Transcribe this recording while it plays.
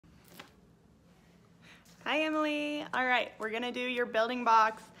Hi, Emily. All right, we're gonna do your building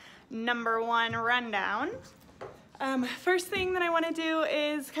box #1 rundown. First thing that I wanna do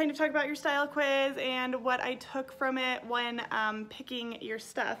is kind of talk about your style quiz and what I took from it when picking your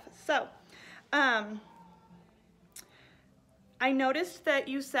stuff. So, I noticed that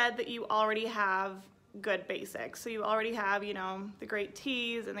you said that you already have good basics. So you already have, you know, the great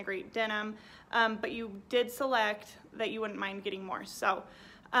tees and the great denim, but you did select that you wouldn't mind getting more. So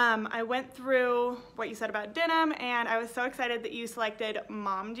I went through what you said about denim, and I was so excited that you selected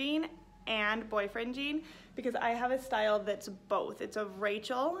mom jean and boyfriend jean, because I have a style that's both. It's a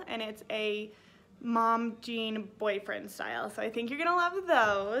Rachel and it's a mom jean boyfriend style. So I think you're gonna love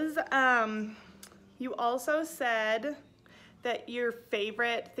those. You also said that your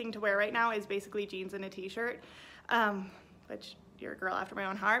favorite thing to wear right now is basically jeans and a t-shirt, which you're a girl after my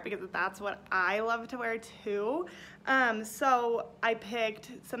own heart, because that's what I love to wear too. So I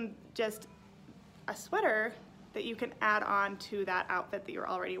picked just a sweater that you can add on to that outfit that you're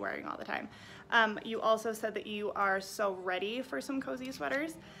already wearing all the time. You also said that you are so ready for some cozy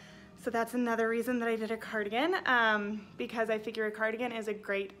sweaters. So that's another reason that I did a cardigan, because I figure a cardigan is a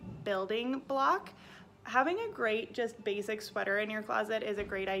great building block. Having a great just basic sweater in your closet is a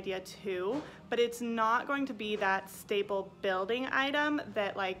great idea too, but it's not going to be that staple building item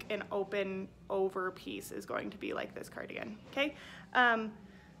that like an open over piece is going to be, like this cardigan, okay?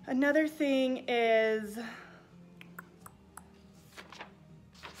 Another thing is, I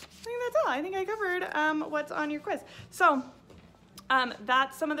think that's all. I think I covered what's on your quiz. So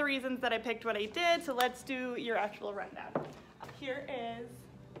that's some of the reasons that I picked what I did. So let's do your actual rundown. Here is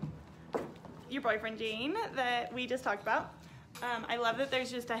your boyfriend jean that we just talked about. I love that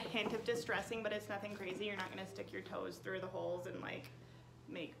there's just a hint of distressing, but it's nothing crazy. You're not gonna stick your toes through the holes and like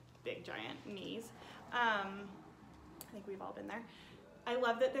make big giant knees. I think we've all been there. I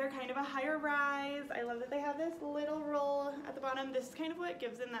love that they're kind of a higher rise. I love that they have this little roll at the bottom. This is kind of what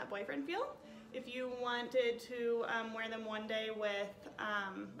gives them that boyfriend feel. If you wanted to wear them one day with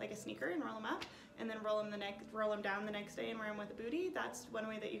like a sneaker and roll them up, and then roll them down the next day and wear them with a booty, that's one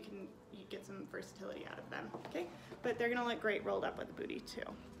way that you get some versatility out of them, okay? But they're gonna look great rolled up with a booty too.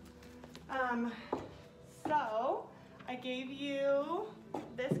 So I gave you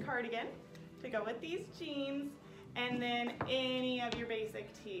this cardigan to go with these jeans, and then any of your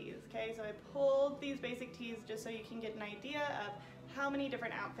basic tees, okay? So I pulled these basic tees just so you can get an idea of how many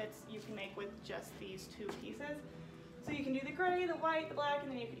different outfits you can make with just these two pieces. So you can do the gray, the white, the black,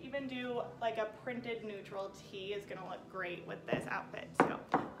 and then you could even do like a printed neutral tee is gonna look great with this outfit. So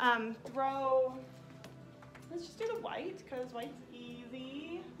let's just do the white, because white's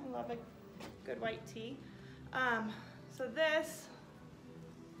easy. I love a good white tee. So this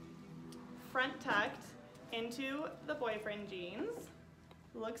front tucked into the boyfriend jeans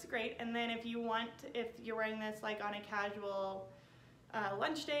looks great. And then if you're wearing this like on a casual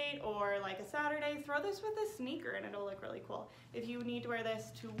lunch date or like a Saturday, throw this with a sneaker and it'll look really cool. If you need to wear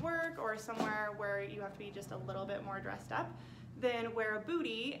this to work or somewhere where you have to be just a little bit more dressed up, then wear a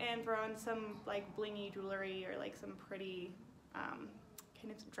booty and throw on some like blingy jewelry or like some pretty kind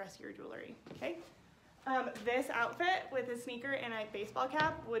of dressier jewelry, okay? This outfit with a sneaker and a baseball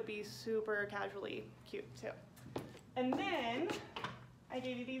cap would be super casually cute too. And then I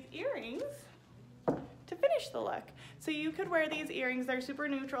gave you these earrings to finish the look. So you could wear these earrings. They're super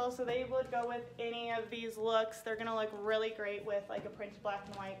neutral, so they would go with any of these looks. They're gonna look really great with like a printed black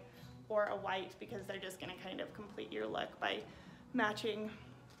and white or a white, because they're just gonna kind of complete your look by matching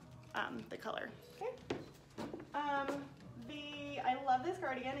the color, okay? I love this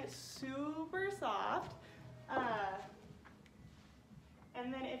cardigan. It's super soft.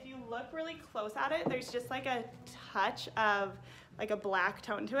 And then if you look really close at it, there's just like a touch of like a black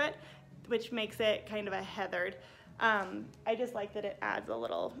tone to it, which makes it kind of a heathered. I just like that it adds a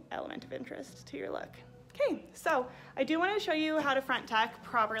little element of interest to your look. Okay, so I do want to show you how to front tuck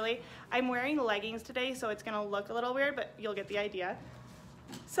properly. I'm wearing leggings today, so it's gonna look a little weird, but you'll get the idea.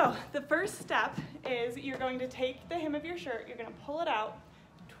 So the first step is you're going to take the hem of your shirt, you're gonna pull it out,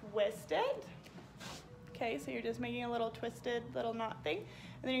 twist it. Okay, so you're just making a little twisted little knot thing.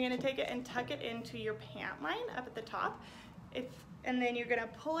 And then you're gonna take it and tuck it into your pant line up at the top. And then you're gonna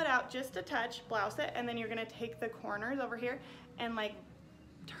pull it out just a touch, blouse it, and then you're gonna take the corners over here and like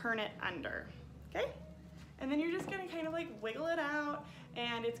turn it under, okay? And then you're just gonna kind of like wiggle it out,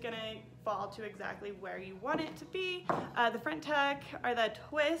 and it's gonna fall to exactly where you want it to be. The front tuck, or the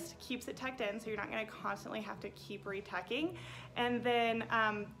twist, keeps it tucked in, so you're not gonna constantly have to keep retucking. And then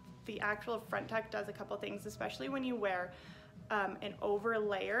the actual front tuck does a couple things, especially when you wear an over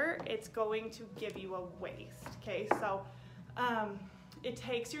layer, it's going to give you a waist, okay? So it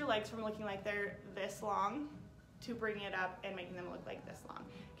takes your legs from looking like they're this long to bringing it up and making them look like this long.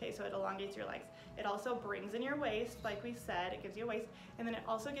 Okay, so it elongates your legs. It also brings in your waist, like we said, it gives you a waist, and then it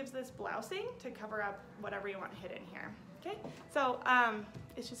also gives this blousing to cover up whatever you want hidden here. Okay, so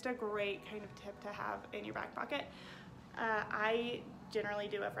it's just a great kind of tip to have in your back pocket. I generally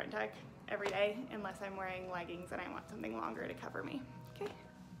do a front tuck every day unless I'm wearing leggings and I want something longer to cover me. Okay,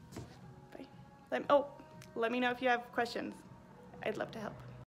 bye. Oh, let me know if you have questions. I'd love to help.